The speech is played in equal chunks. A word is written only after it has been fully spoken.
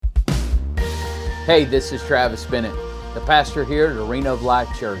Hey, this is Travis Bennett, the pastor here at Arena of Life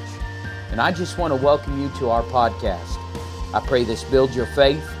Church, and I just want to welcome you to our podcast. I pray this builds your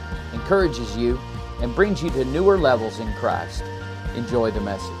faith, encourages you, and brings you to newer levels in Christ. Enjoy the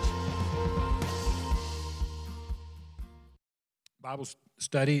message. Bible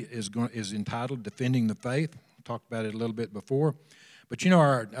study is entitled Defending the Faith. We talked about it a little bit before. But you know,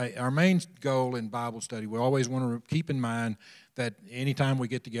 our main goal in Bible study, we always want to keep in mind that anytime we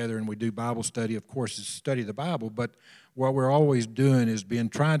get together and we do Bible study, of course, is study the Bible, but what we're always doing is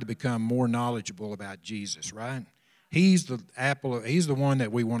trying to become more knowledgeable about Jesus, right? He's the he's the one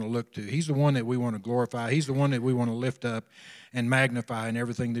that we want to look to. He's the one that we want to glorify. He's the one that we want to lift up and magnify in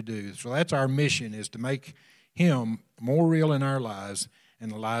everything to do. So that's our mission, is to make him more real in our lives and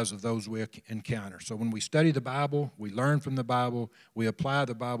the lives of those we encounter. So when we study the Bible, we learn from the Bible, we apply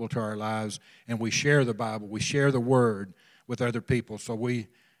the Bible to our lives, and we share the Bible, we share the Word with other people. So we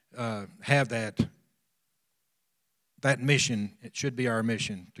have that mission. It should be our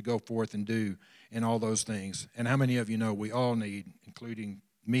mission to go forth and do in all those things. And how many of you know we all need, including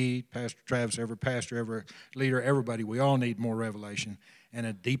me, Pastor Travis, every pastor, every leader, everybody, we all need more revelation and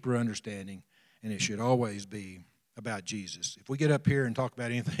a deeper understanding, and it should always be about Jesus. If we get up here and talk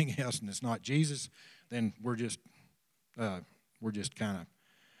about anything else and it's not Jesus, then we're just kind of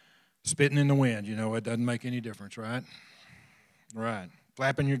spitting in the wind. You know, it doesn't make any difference, right? Right,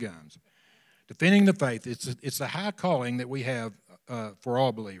 flapping your gums. Defending the faith, it's a high calling that we have for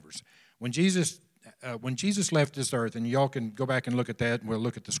all believers. When Jesus left this earth, and y'all can go back and look at that, and we'll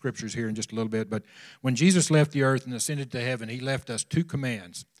look at the scriptures here in just a little bit, but when Jesus left the earth and ascended to heaven, he left us two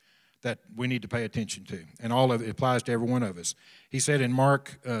commands that we need to pay attention to, and all of it applies to every one of us. He said in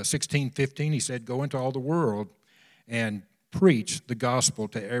Mark 16:15, he said, "Go into all the world and preach the gospel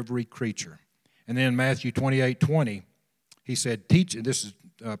to every creature." And then in Matthew 28:20, he said, "Teach," and this is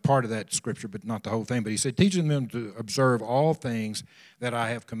part of that scripture, but not the whole thing, but he said, "Teaching them to observe all things that I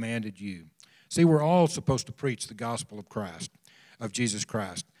have commanded you." See, we're all supposed to preach the gospel of Christ, of Jesus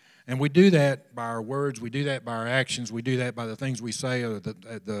Christ. And we do that by our words, we do that by our actions, we do that by the things we say, or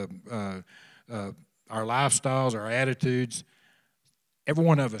our lifestyles, our attitudes. Every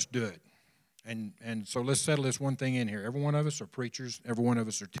one of us do it. And so let's settle this one thing in here. Every one of us are preachers, every one of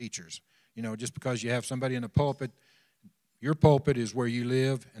us are teachers. You know, just because you have somebody in the pulpit, your pulpit is where you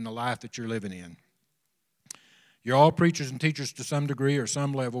live and the life that you're living in. You're all preachers and teachers to some degree or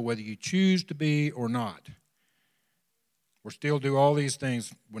some level, whether you choose to be or not. We still do all these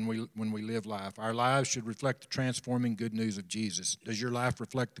things when we live life. Our lives should reflect the transforming good news of Jesus. Does your life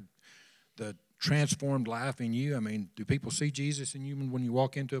reflect the transformed life in you? I mean, do people see Jesus in you when you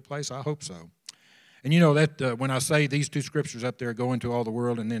walk into a place? I hope so. And you know that when I say these two scriptures up there, go into all the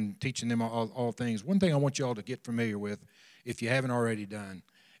world and then teaching them all things, one thing I want you all to get familiar with, if you haven't already done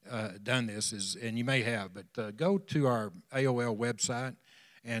this, is, and you may have, but go to our AOL website,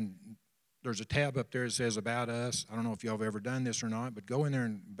 and there's a tab up there that says About Us. I don't know if y'all have ever done this or not, but go in there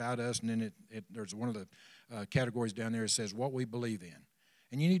and About Us, and then there's one of the categories down there that says What We Believe In.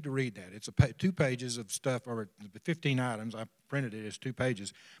 And you need to read that. It's 2 pages of stuff, or 15 items. I printed it as 2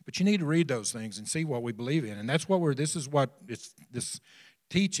 pages. But you need to read those things and see what we believe in. And that's what this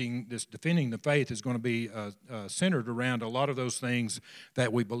teaching, this defending the faith, is going to be centered around a lot of those things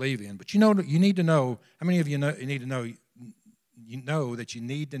that we believe in. But you need to know, how many of you need to know, that you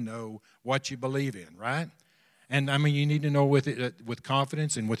need to know what you believe in, right? And I mean, you need to know with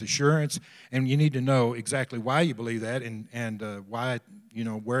confidence and with assurance, and you need to know exactly why you believe that and why,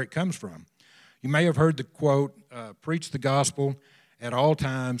 where it comes from. You may have heard the quote, "Preach the gospel at all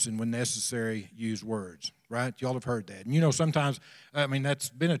times, and when necessary, use words." Right? Y'all have heard that. And sometimes, I mean, that's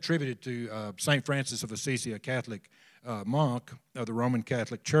been attributed to St. Francis of Assisi, a Catholic monk of the Roman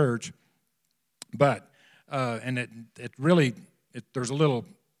Catholic Church. But there's a little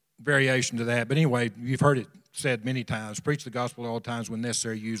variation to that. But anyway, you've heard it said many times, preach the gospel at all times, when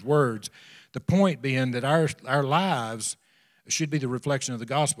necessary, use words. The point being that our lives should be the reflection of the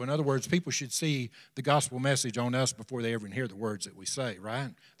gospel. In other words, people should see the gospel message on us before they even hear the words that we say,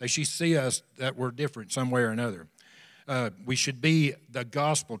 right? They should see us that we're different some way or another. We should be the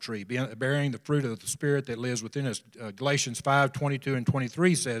gospel tree, bearing the fruit of the Spirit that lives within us. Galatians 5:22 and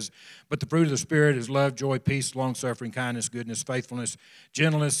 23 says, "But the fruit of the Spirit is love, joy, peace, long-suffering, kindness, goodness, faithfulness,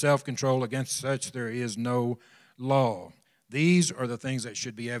 gentleness, self-control. Against such there is no law." These are the things that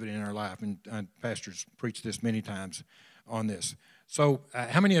should be evident in our life, and pastors preached this many times on this. So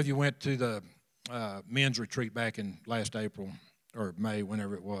how many of you went to the men's retreat back in last April or May,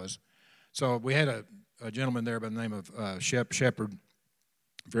 whenever it was? So we had a gentleman there by the name of Shep Shepard,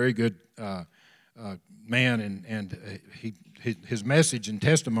 very good man, and his message and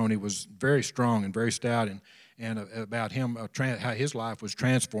testimony was very strong and very stout, and about him, how his life was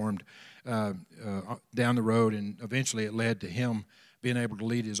transformed down the road, and eventually it led to him being able to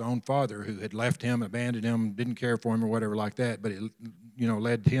lead his own father, who had left him, abandoned him, didn't care for him or whatever like that, but it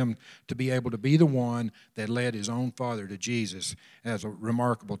led him to be able to be the one that led his own father to Jesus, as a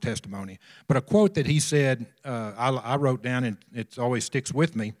remarkable testimony. But a quote that he said, I wrote down, and it always sticks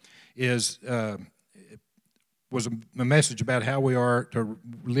with me, was a message about how we are to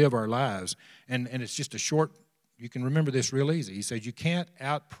live our lives. And it's just a short, you can remember this real easy. He said, you can't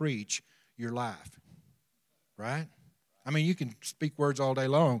out-preach your life, right? I mean, you can speak words all day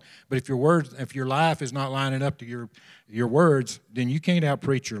long, but if your life is not lining up to your words, then you can't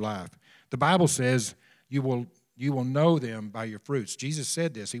out-preach your life. The Bible says you will know them by your fruits. Jesus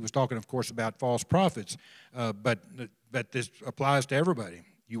said this. He was talking, of course, about false prophets, but this applies to everybody.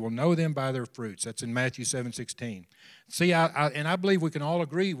 You will know them by their fruits. That's in Matthew 7:16. See, I believe we can all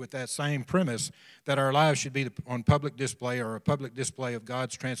agree with that same premise, that our lives should be on public display, or a public display of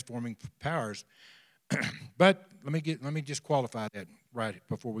God's transforming powers. But let me just qualify that right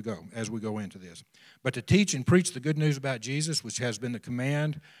before we go, as we go into this. But to teach and preach the good news about Jesus, which has been the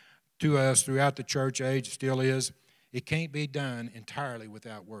command to us throughout the church age, still is, it can't be done entirely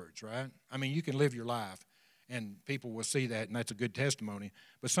without words, right? I mean, you can live your life, and people will see that, and that's a good testimony.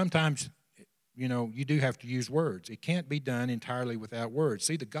 But sometimes, you do have to use words. It can't be done entirely without words.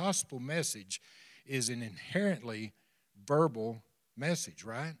 See, the gospel message is an inherently verbal message,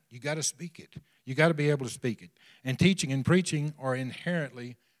 right? You got to speak it. You got to be able to speak it. And teaching and preaching are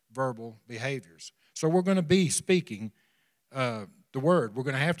inherently verbal behaviors. So we're going to be speaking the word. We're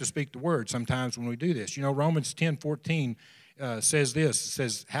going to have to speak the word sometimes when we do this. Romans 10:14 says this. It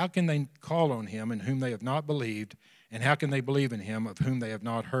says, how can they call on him in whom they have not believed? And how can they believe in him of whom they have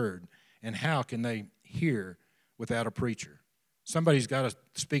not heard? And how can they hear without a preacher? Somebody's got to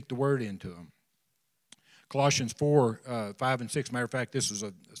speak the word into them. Colossians 4, 5 and 6. Matter of fact, this is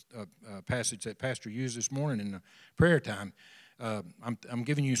a passage that Pastor used this morning in the prayer time. I'm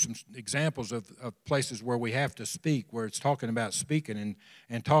giving you some examples of places where we have to speak, where it's talking about speaking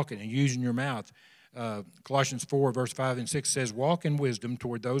and talking and using your mouth. Colossians 4, verse 5 and 6 says, walk in wisdom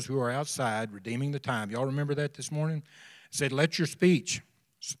toward those who are outside, redeeming the time. Y'all remember that this morning? It said, let your speech,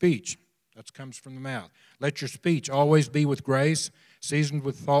 that comes from the mouth. Let your speech always be with grace, seasoned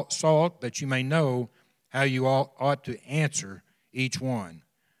with salt, that you may know how you ought to answer each one.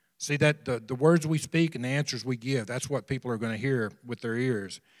 See, that the words we speak and the answers we give, that's what people are going to hear with their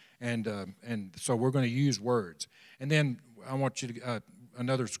ears. And so we're going to use words. And then I want you to,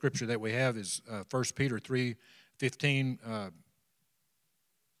 another scripture that we have is 1 Peter 3:15.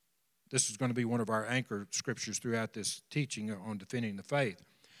 This is going to be one of our anchor scriptures throughout this teaching on defending the faith.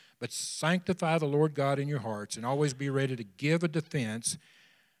 But sanctify the Lord God in your hearts, and always be ready to give a defense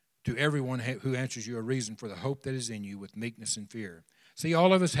to everyone who answers you a reason for the hope that is in you with meekness and fear. See,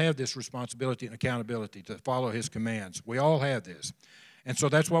 all of us have this responsibility and accountability to follow his commands. We all have this. And so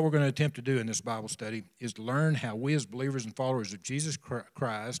that's what we're going to attempt to do in this Bible study, is to learn how we as believers and followers of Jesus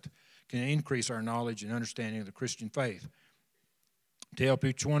Christ can increase our knowledge and understanding of the Christian faith. To help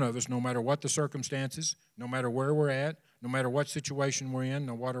each one of us, no matter what the circumstances, no matter where we're at, no matter what situation we're in,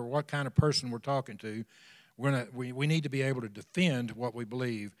 no matter what kind of person we're talking to, we need to be able to defend what we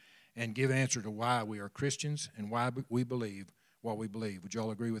believe and give answer to why we are Christians and why we believe what we believe. Would you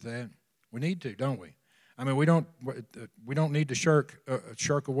all agree with that? We need to, don't we? I mean, we don't need to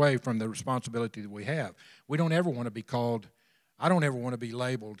shirk away from the responsibility that we have. We don't ever want to be called, I don't ever want to be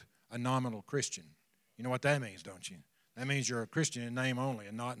labeled a nominal Christian. You know what that means, don't you? That means you're a Christian in name only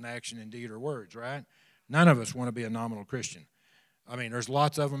and not in action, in deed, or words, right? None of us want to be a nominal Christian. I mean, there's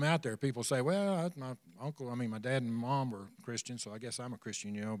lots of them out there. People say, well, my dad and mom were Christians, so I guess I'm a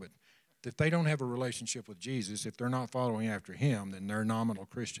Christian, but if they don't have a relationship with Jesus, if they're not following after him, then they're nominal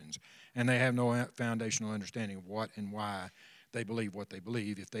Christians. And they have no foundational understanding of what and why they believe what they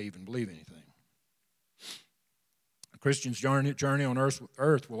believe, if they even believe anything. A Christian's journey on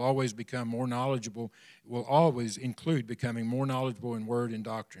earth will always become more knowledgeable, will always include becoming more knowledgeable in word and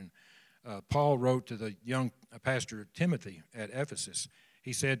doctrine. Paul wrote to the young pastor Timothy at Ephesus.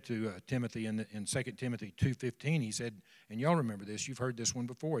 He said to Timothy in 2 Timothy 2:15, he said, and y'all remember this, you've heard this one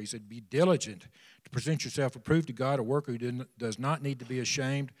before, he said, be diligent to present yourself approved to God, a worker who does not need to be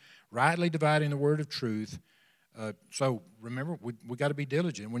ashamed, rightly dividing the word of truth. So remember, we got to be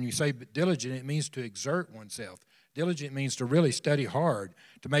diligent. When you say diligent, it means to exert oneself. Diligent means to really study hard,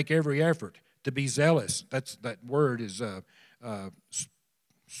 to make every effort, to be zealous. That word is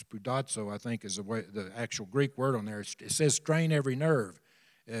spoudazo, I think, is the actual Greek word on there. It says strain every nerve.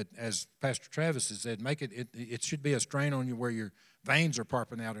 as Pastor Travis has said, it should be a strain on you where your veins are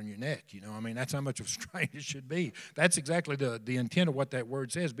popping out on your neck. I mean, that's how much of a strain it should be. That's exactly the intent of what that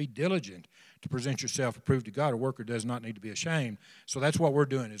word says. Be diligent to present yourself approved to God. A worker does not need to be ashamed. So that's what we're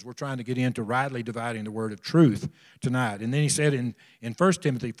doing, is we're trying to get into rightly dividing the word of truth tonight. And then he said in 1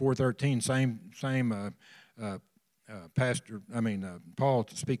 Timothy 4:13, Paul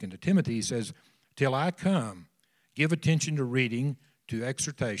speaking to Timothy, he says, "Till I come, give attention to reading, to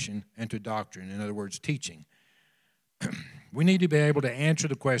exhortation, and to doctrine." In other words, teaching. We need to be able to answer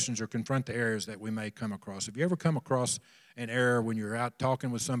the questions or confront the errors that we may come across. Have you ever come across an error when you're out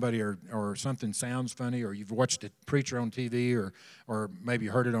talking with somebody, or something sounds funny, or you've watched a preacher on TV, or maybe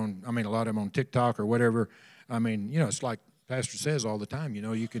heard it on, a lot of them on TikTok or whatever? It's like Pastor says all the time,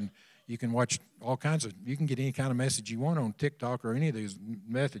 you can watch all kinds of, you can get any kind of message you want on TikTok or any of these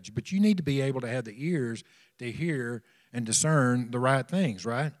methods, but you need to be able to have the ears to hear and discern the right things,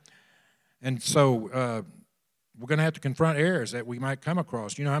 right? And so we're going to have to confront errors that we might come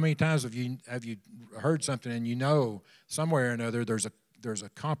across. How many times have you heard something and somewhere or another there's a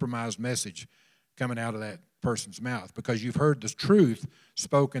compromised message coming out of that person's mouth because you've heard the truth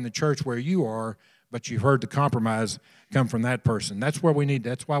spoke in the church where you are, but you've heard the compromise come from that person. That's why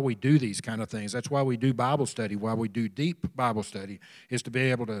we do these kind of things. That's why we do Bible study, why we do deep Bible study, is to be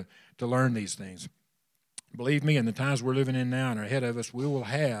able to learn these things. Believe me, in the times we're living in now and are ahead of us, we will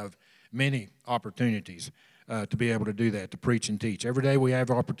have many opportunities to be able to do that, to preach and teach. Every day we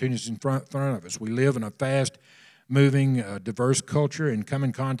have opportunities in front of us. We live in a fast-moving, diverse culture and come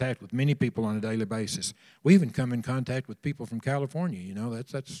in contact with many people on a daily basis. We even come in contact with people from California.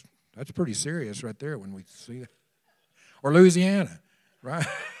 That's pretty serious right there when we see that. Or Louisiana, right?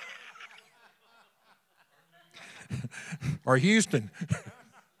 Or Houston.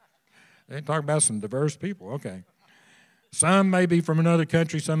 They talk about some diverse people. Okay. Some may be from another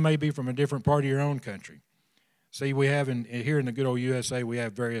country. Some may be from a different part of your own country. See, we have here in the good old USA, we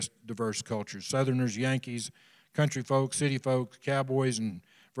have various diverse cultures. Southerners, Yankees, country folks, city folks, cowboys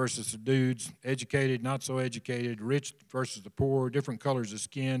versus the dudes, educated, not so educated, rich versus the poor, different colors of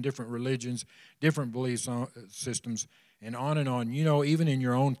skin, different religions, different belief systems, and on and on. Even in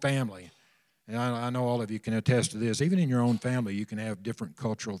your own family, and I know all of you can attest to this, even in your own family, you can have different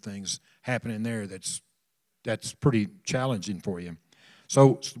cultural things happening there that's pretty challenging for you.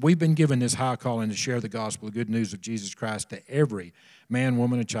 So we've been given this high calling to share the gospel, the good news of Jesus Christ, to every man,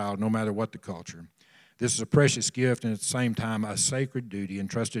 woman, and child, no matter what the culture. This is a precious gift and at the same time a sacred duty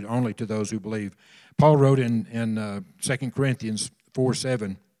entrusted only to those who believe. Paul wrote in 2 Corinthians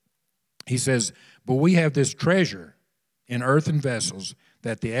 4:7, he says, "But we have this treasure in earthen vessels,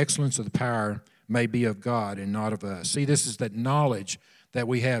 that the excellence of the power may be of God and not of us." See, this is that knowledge that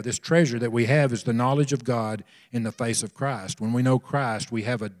we have. This treasure that we have is the knowledge of God in the face of Christ. When we know Christ, we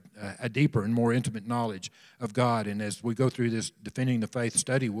have a deeper and more intimate knowledge of God. And as we go through this Defending the Faith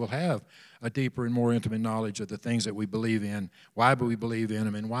study, we'll have a deeper and more intimate knowledge of the things that we believe in, why we believe in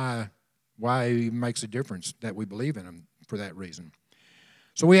them, and why it makes a difference that we believe in them for that reason.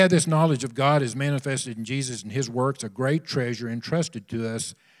 So we have this knowledge of God as manifested in Jesus and his works, a great treasure entrusted to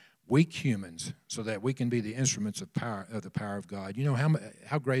us weak humans, so that we can be the instruments of the power of God.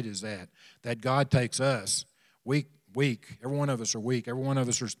 How great is that? That God takes us, weak. Every one of us are weak. Every one of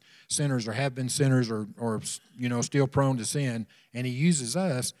us are sinners or have been sinners or still prone to sin, and he uses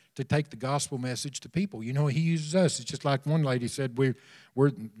us to take the gospel message to people. He uses us. It's just like one lady said, we're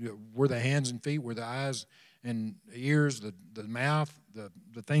the hands and feet, we're the eyes and ears, the mouth,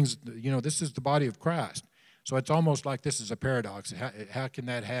 the things. This is the body of Christ. So it's almost like this is a paradox. How can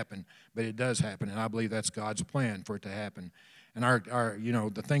that happen? But it does happen, and I believe that's God's plan for it to happen. And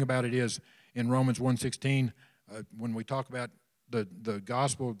the thing about it is, in Romans 1:16, when we talk about the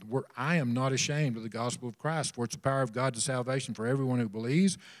gospel, I am not ashamed of the gospel of Christ, for it's the power of God to salvation for everyone who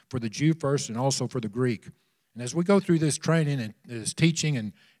believes, for the Jew first and also for the Greek. And as we go through this training and this teaching,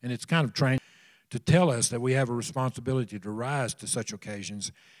 and it's kind of training to tell us that we have a responsibility to rise to such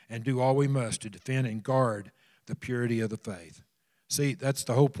occasions and do all we must to defend and guard the purity of the faith. See, that's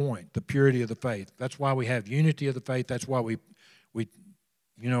the whole point, the purity of the faith. That's why we have unity of the faith. That's why we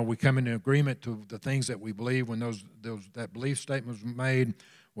come into agreement to the things that we believe. When that belief statement was made,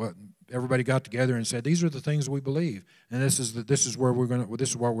 everybody got together and said, these are the things we believe, and this is what we're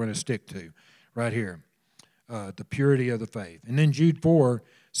going to stick to, right here, the purity of the faith. And then Jude 4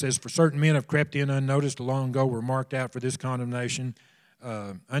 says, "For certain men have crept in unnoticed long ago, were marked out for this condemnation,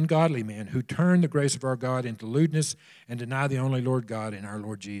 ungodly men who turn the grace of our God into lewdness and deny the only Lord God and our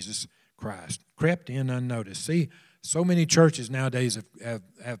Lord Jesus Christ." Crept in unnoticed. See, so many churches nowadays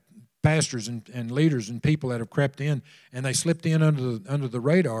have pastors and leaders and people that have crept in, and they slipped in under the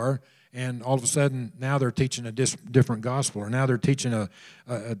radar, and all of a sudden now they're teaching a different gospel, or now they're teaching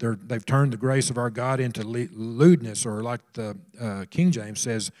they've turned the grace of our God into lewdness, or like the King James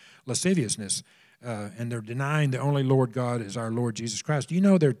says, lasciviousness, and they're denying the only Lord God is our Lord Jesus Christ. Do you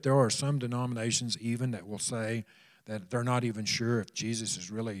know there are some denominations even that will say that they're not even sure if Jesus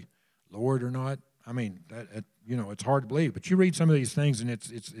is really Lord or not? I mean, it's hard to believe. But you read some of these things, and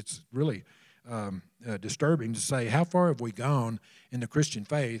it's really disturbing to say, how far have we gone in the Christian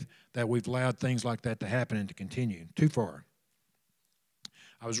faith that we've allowed things like that to happen and to continue? Too far.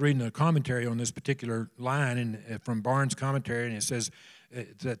 I was reading a commentary on this particular line from Barnes' commentary, and it says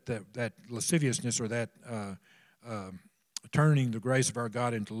that lasciviousness, or that turning the grace of our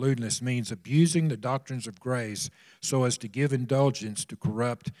God into lewdness, means abusing the doctrines of grace so as to give indulgence to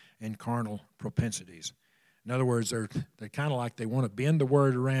corrupt and carnal propensities. In other words, they're kind of like they want to bend the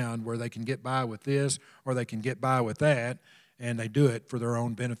word around where they can get by with this or they can get by with that, and they do it for their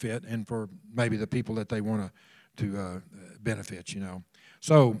own benefit and for maybe the people that they want to benefit,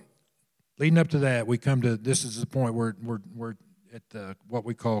 So leading up to that, we come to, this is the point where we're at what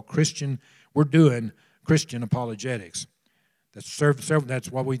we call we're doing Christian apologetics. That's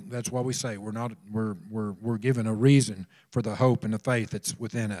what we say. We're given a reason for the hope and the faith that's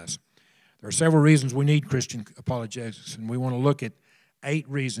within us. There are several reasons we need Christian apologetics, and we want to look at 8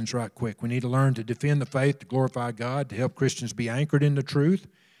 reasons right quick. We need to learn to defend the faith, to glorify God, to help Christians be anchored in the truth,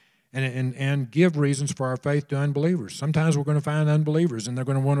 and give reasons for our faith to unbelievers. Sometimes we're going to find unbelievers, and they're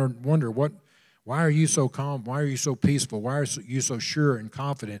going to wonder why are you so calm? Why are you so peaceful? Why are you so sure and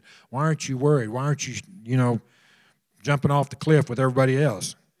confident? Why aren't you worried? Why aren't you, jumping off the cliff with everybody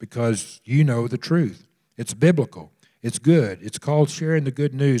else? Because you know the truth. It's biblical. It's good. It's called sharing the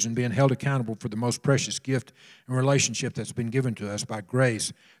good news and being held accountable for the most precious gift and relationship that's been given to us by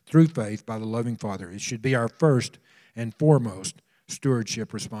grace through faith by the loving Father. It should be our first and foremost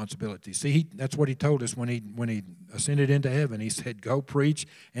stewardship responsibility. See, that's what he told us when he ascended into heaven. He said, go preach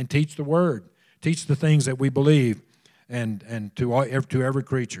and teach the word. Teach the things that we believe and to every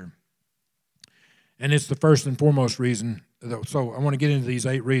creature. And it's the first and foremost reason. So I want to get into these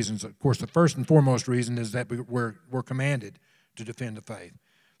 8 reasons. Of course, the first and foremost reason is that we're commanded to defend the faith.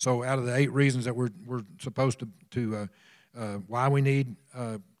 So out of the 8 reasons that we're supposed to why we need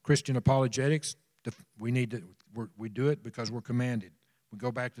Christian apologetics, we do it because we're commanded. We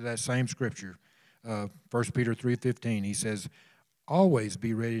go back to that same scripture, 1 Peter 3:15. He says, always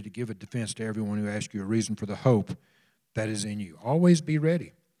be ready to give a defense to everyone who asks you a reason for the hope that is in you. Always be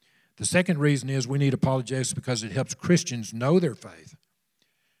ready. The second reason is we need apologetics because it helps Christians know their faith.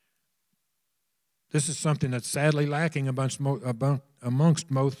 This is something that's sadly lacking amongst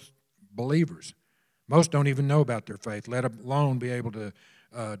most believers. Most don't even know about their faith, let alone be able to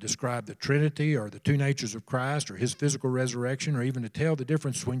describe the Trinity or the 2 natures of Christ or his physical resurrection, or even to tell the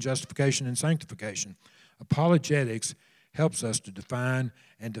difference between justification and sanctification. Apologetics helps us to define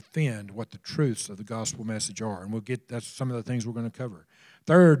and defend what the truths of the gospel message are. And that's some of the things we're going to cover.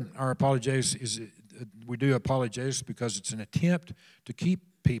 Third, our apologetics we do apologetics because it's an attempt to keep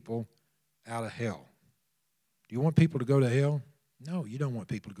people out of hell. Do you want people to go to hell? No, you don't want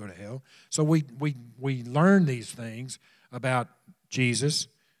people to go to hell. So we learn these things about Jesus,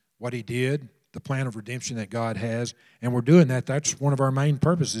 what he did, the plan of redemption that God has, and we're doing that. That's one of our main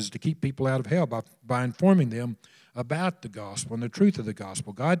purposes, to keep people out of hell by informing them about the gospel and the truth of the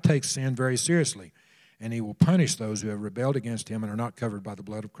gospel. God takes sin very seriously, and he will punish those who have rebelled against him and are not covered by the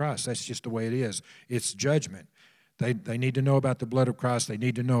blood of Christ. That's just the way it is. It's judgment. They need to know about the blood of Christ. They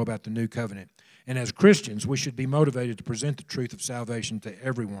need to know about the new covenant. And as Christians, we should be motivated to present the truth of salvation to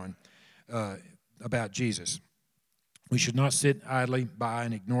everyone about Jesus. We should not sit idly by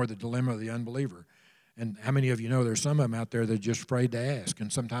and ignore the dilemma of the unbeliever. And how many of you know there's some of them out there that are just afraid to ask?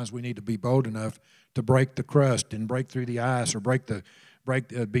 And sometimes we need to be bold enough to break the crust and break through the ice, or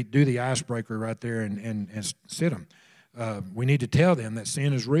do the icebreaker right there and sit them. We need to tell them that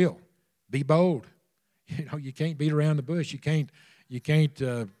sin is real. Be bold. You can't beat around the bush. You can't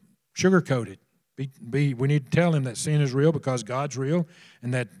sugarcoat it. We need to tell them that sin is real because God's real,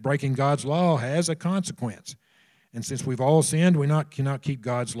 and that breaking God's law has a consequence. And since we've all sinned, we cannot keep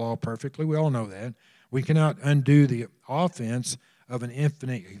God's law perfectly. We all know that. We cannot undo the offense of an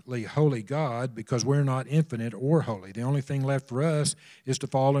infinitely holy God because we're not infinite or holy. The only thing left for us is to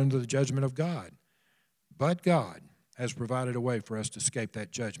fall under the judgment of God. But God has provided a way for us to escape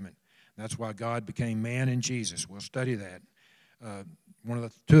that judgment. That's why God became man in Jesus. We'll study that.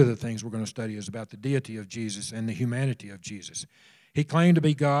 Two of the things we're going to study is about the deity of Jesus and the humanity of Jesus. He claimed to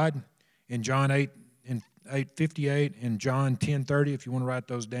be God in John 8 8:58 and John 10:30, if you want to write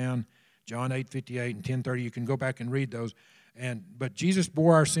those down. John 8:58 and 10:30, you can go back and read those. But Jesus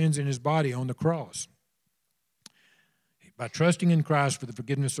bore our sins in his body on the cross. By trusting in Christ for the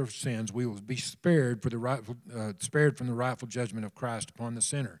forgiveness of sins, we will be spared from the rightful judgment of Christ upon the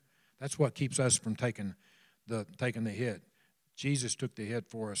sinner. That's what keeps us from taking the hit. Jesus took the hit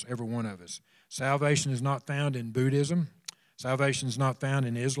for us, every one of us. Salvation is not found in Buddhism. Salvation is not found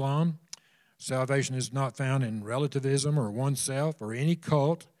in Islam. Salvation is not found in relativism or oneself or any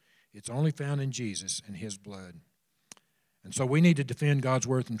cult. It's only found in Jesus and his blood. And so we need to defend God's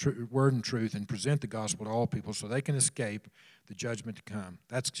word and truth and present the gospel to all people so they can escape the judgment to come.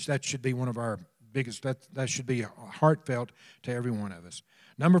 That should be one of our biggest, that should be heartfelt to every one of us.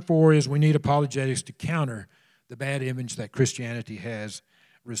 Number 4 is we need apologetics to counter the bad image that Christianity has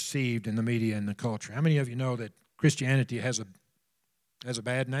received in the media and the culture. How many of you know that Christianity has a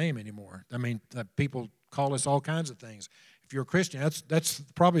bad name anymore? I mean, people call us all kinds of things. If you're a Christian, that's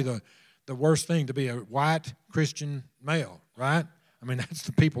probably the worst thing, to be a white Christian male, right? I mean, that's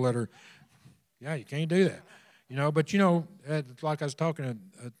the people that are, you can't do that. But like I was talking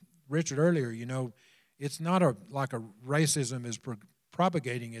to Richard earlier, it's not like a racism is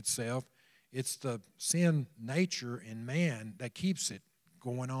propagating itself. It's the sin nature in man that keeps it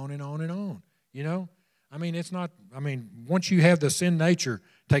going on and on and on, I mean, once you have the sin nature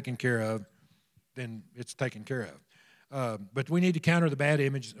taken care of, then it's taken care of. But we need to counter the bad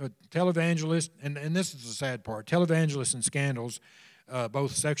image. Televangelists, and this is the sad part, televangelists and scandals,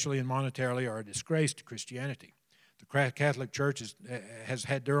 both sexually and monetarily, are a disgrace to Christianity. The Catholic Church has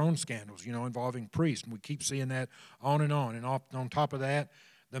had their own scandals, involving priests, and we keep seeing that on. And on top of that,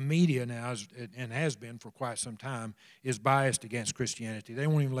 the media now, and has been for quite some time, is biased against Christianity. They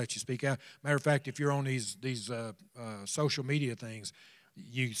won't even let you speak out. Matter of fact, if you're on these social media things,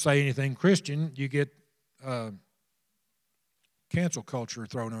 you say anything Christian, you get cancel culture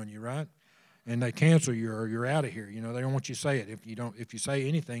thrown on you, right? And they cancel you, or you're out of here. They don't want you to say it if you say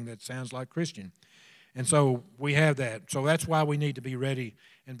anything that sounds like Christian. And so we have that. So that's why we need to be ready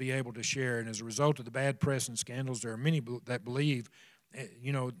and be able to share. And as a result of the bad press and scandals, there are many that believe,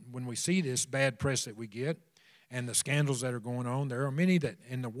 when we see this bad press that we get and the scandals that are going on, there are many that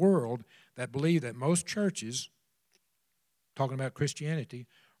in the world that believe that most churches, talking about Christianity,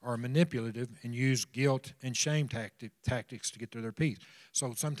 are manipulative and use guilt and shame tactics to get to their peace.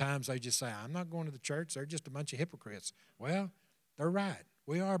 So sometimes they just say, I'm not going to the church. They're just a bunch of hypocrites. Well, they're right.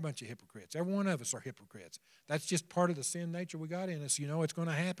 We are a bunch of hypocrites. Every one of us are hypocrites. That's just part of the sin nature we got in us. It's going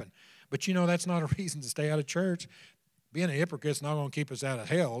to happen. But, that's not a reason to stay out of church. Being a hypocrite's not going to keep us out of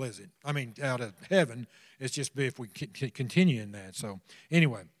hell, is it? I mean, out of heaven. It's just if we continue in that. So,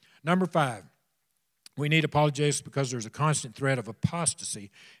 anyway, number 5. We need apologetics because there's a constant threat of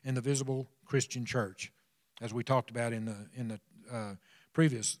apostasy in the visible Christian church, as we talked about in the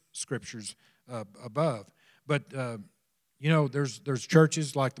previous scriptures above. But there's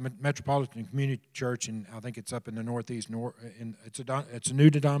churches like the Metropolitan Community Church, and I think it's up in the Northeast. And it's a new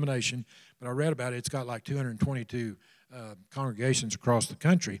denomination, but I read about it. It's got like 222 congregations across the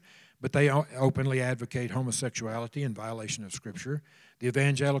country. But they openly advocate homosexuality in violation of Scripture. The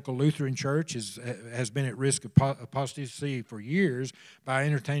Evangelical Lutheran Church has been at risk of apostasy for years by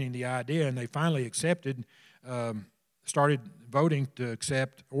entertaining the idea, and they finally started voting to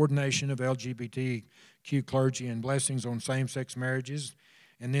accept ordination of LGBTQ clergy and blessings on same-sex marriages.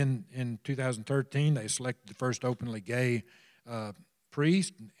 And then in 2013, they selected the first openly gay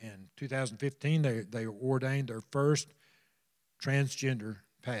priest. In 2015, they ordained their first transgender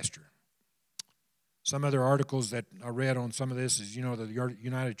pastor. Some other articles that I read on some of this is, the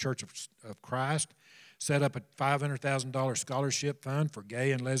United Church of Christ set up a $500,000 scholarship fund for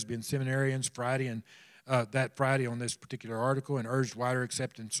gay and lesbian seminarians that Friday on this particular article, and urged wider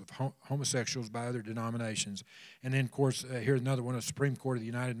acceptance of homosexuals by other denominations. And then, of course, here's another one. The Supreme Court of the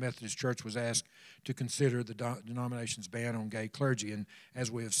United Methodist Church was asked to consider the denomination's ban on gay clergy. And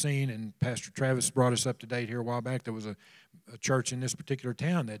as we have seen, and Pastor Travis brought us up to date here a while back, there was a church in this particular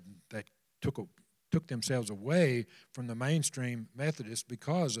town that took themselves away from the mainstream Methodists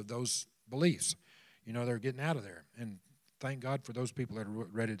because of those beliefs. They're getting out of there. And thank God for those people that are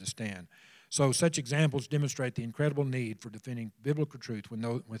ready to stand. So such examples demonstrate the incredible need for defending biblical truth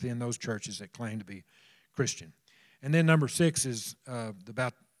within those churches that claim to be Christian. And then number 6 is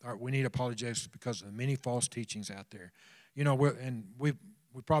we need apologetics because of the many false teachings out there. We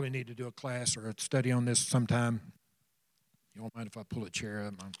probably need to do a class or a study on this sometime. You don't mind if I pull a chair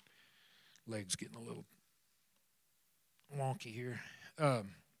up? My leg's getting a little wonky here.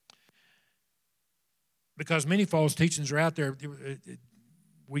 Because many false teachings are out there.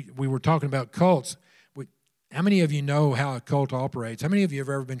 We were talking about cults. How many of you know how a cult operates? How many of you have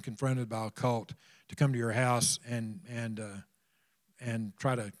ever been confronted by a cult to come to your house and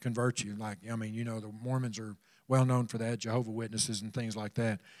try to convert you? Like, I mean, you know, the Mormons are well known for that, Jehovah's Witnesses and things like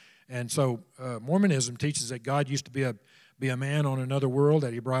that. And so Mormonism teaches that God used to be a man on another world,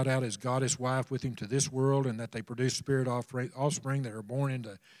 that he brought out his goddess wife with him to this world, and that they produce spirit offspring that are born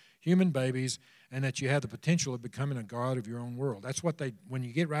into human babies, and that you have the potential of becoming a god of your own world. That's what they, when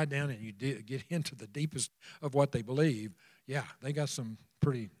you get right down and you get into the deepest of what they believe, yeah, they got some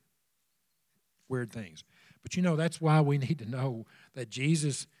pretty weird things. But you know, that's why we need to know that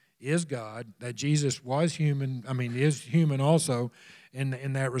Jesus is God, that Jesus was human, is human also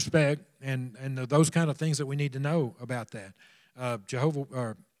in that respect, and those kind of things that we need to know about that.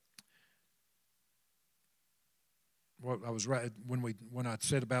 Well, I was right when I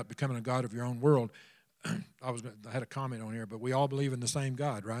said about becoming a god of your own world. I had a comment on here, but we all believe in the same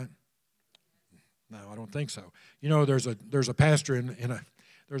God, right? No, I don't think so. You know, there's a pastor in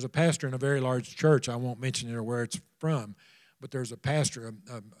a very large church. I won't mention it or where it's from, but there's a pastor,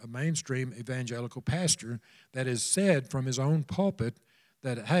 a mainstream evangelical pastor, that has said from his own pulpit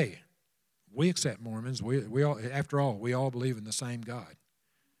that, hey, we accept Mormons. We all, after all, we all believe in the same God.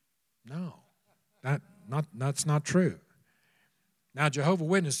 No, that's not true. Now, Jehovah's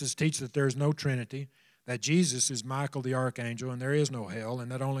Witnesses teach that there is no Trinity, that Jesus is Michael the archangel, and there is no hell,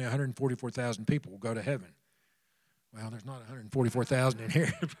 and that only 144,000 people will go to heaven. Well, there's not 144,000 in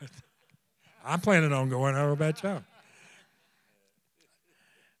here, but I'm planning on going. I don't know about y'all.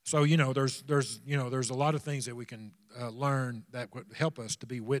 So, you know, there's a lot of things that we can learn that would help us to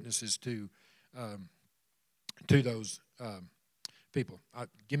be witnesses to those people.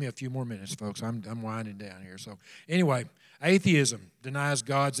 Give me a few more minutes, folks. I'm winding down here. So, anyway, atheism denies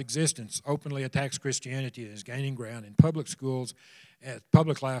God's existence, openly attacks Christianity, and is gaining ground in public schools,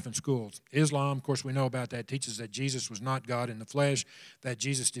 public life and schools. Islam, of course, we know about that, teaches that Jesus was not God in the flesh, that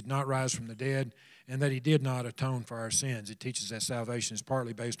Jesus did not rise from the dead, and that he did not atone for our sins. It teaches that salvation is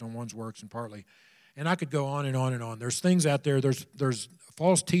partly based on one's works and partly, and I could go on and on and on. There's things out there, there's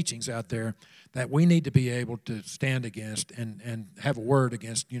false teachings out there that we need to be able to stand against and have a word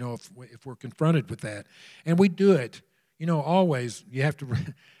against, you know, if we're confronted with that. And we do it, you know, always. You have to,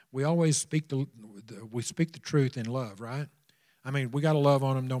 we always speak the truth in love, right? I mean, we got to love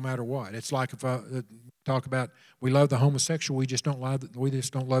on them no matter what. It's like if I talk about we love the homosexual, we just don't love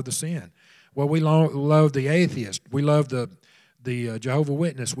the sin. Well, we love the atheist. We love the Jehovah's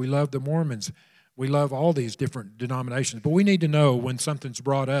Witness. We love the Mormons. We love all these different denominations. But we need to know when something's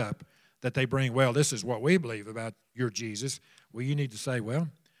brought up that they bring, well, this is what we believe about your Jesus. Well, you need to say, well,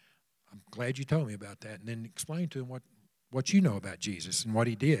 I'm glad you told me about that, and then explain to them what you know about Jesus and what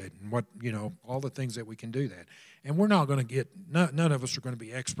he did and what, you know, all the things that we can do that. And we're not going to none of us are going to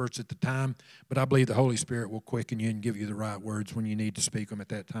be experts at the time, but I believe the Holy Spirit will quicken you and give you the right words when you need to speak them at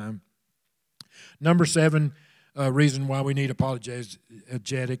that time. Number 7 reason why we need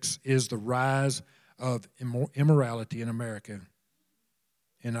apologetics is the rise of immorality in America,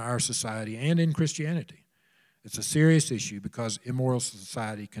 in our society, and in Christianity. It's a serious issue because immoral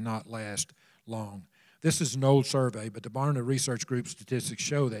society cannot last long. This is an old survey, but the Barna Research Group statistics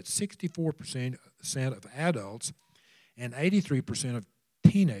show that 64% of adults and 83% of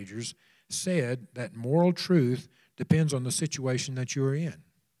teenagers said that moral truth depends on the situation that you're in.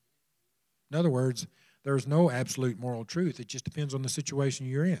 In other words, there's no absolute moral truth. It just depends on the situation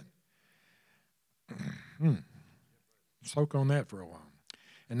you're in. Soak on that for a while.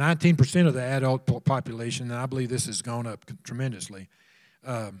 And 19% of the adult population, and I believe this has gone up tremendously.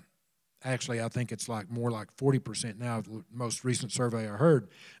 Actually, I think it's more like 40% now, the most recent survey I heard,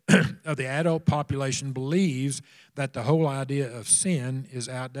 of the adult population believes that the whole idea of sin is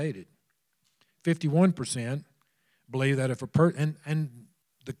outdated. 51% believe that if a person, and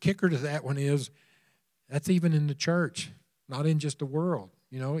the kicker to that one is, that's even in the church, not in just the world.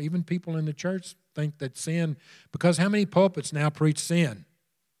 You know, even people in the church think that sin, because how many pulpits now preach sin?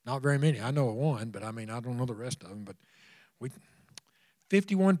 Not very many. I know of one, but I don't know the rest of them. But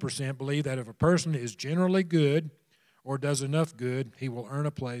 51% believe that if a person is generally good or does enough good, he will earn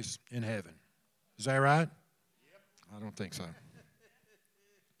a place in heaven. Is that right? Yep. I don't think so.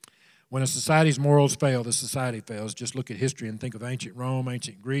 When a society's morals fail, the society fails. Just look at history and think of ancient Rome,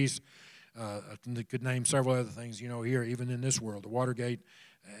 ancient Greece. I could name several other things, you know, here, even in this world. The Watergate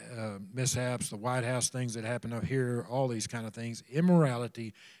mishaps, the White House things that happen up here, all these kind of things.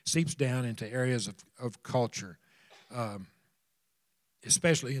 Immorality seeps down into areas of culture,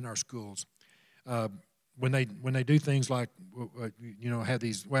 especially in our schools. When they do things like, you know, have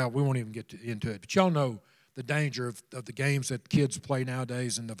these, well, we won't even get into it. But y'all know the danger of the games that kids play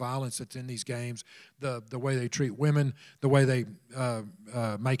nowadays and the violence that's in these games, the way they treat women, the way they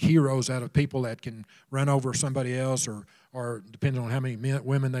make heroes out of people that can run over somebody else, or depending on how many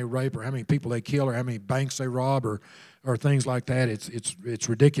women they rape, or how many people they kill, or how many banks they rob, or things like that. It's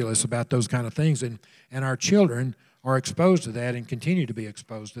ridiculous about those kind of things, and our children are exposed to that and continue to be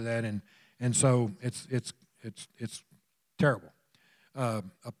exposed to that, and so it's terrible. A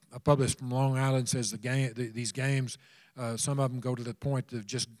published from Long Island says these games, some of them go to the point of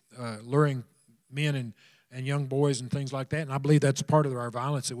just luring men and young boys and things like that. And I believe that's part of our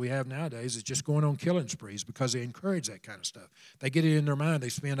violence that we have nowadays, is just going on killing sprees because they encourage that kind of stuff. They get it in their mind. They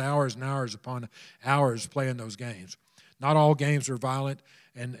spend hours and hours upon hours playing those games. Not all games are violent,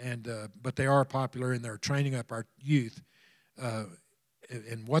 but they are popular, and they're training up our youth.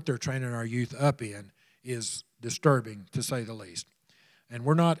 And what they're training our youth up in is disturbing, to say the least. And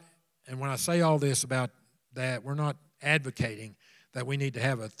when I say all this about that, we're not advocating that we need to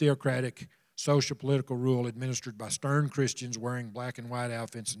have a theocratic social political rule administered by stern Christians wearing black and white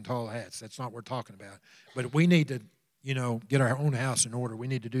outfits and tall hats. That's not what we're talking about. But we need to, get our own house in order. We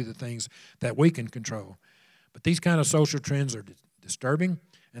need to do the things that we can control. But these kind of social trends are disturbing,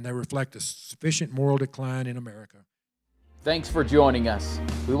 and they reflect a sufficient moral decline in America. Thanks for joining us.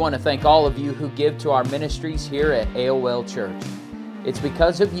 We want to thank all of you who give to our ministries here at AOL Church. It's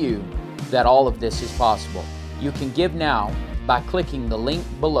because of you that all of this is possible. You can give now by clicking the link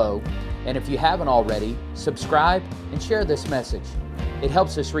below, and if you haven't already, subscribe and share this message. It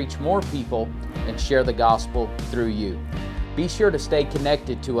helps us reach more people and share the gospel through you. Be sure to stay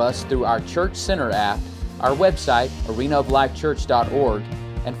connected to us through our Church Center app, our website, arenaoflifechurch.org,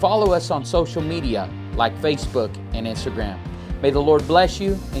 and follow us on social media like Facebook and Instagram. May the Lord bless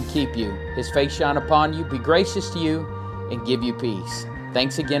you and keep you. His face shine upon you, be gracious to you, and give you peace.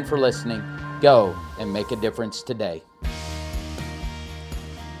 Thanks again for listening. Go and make a difference today.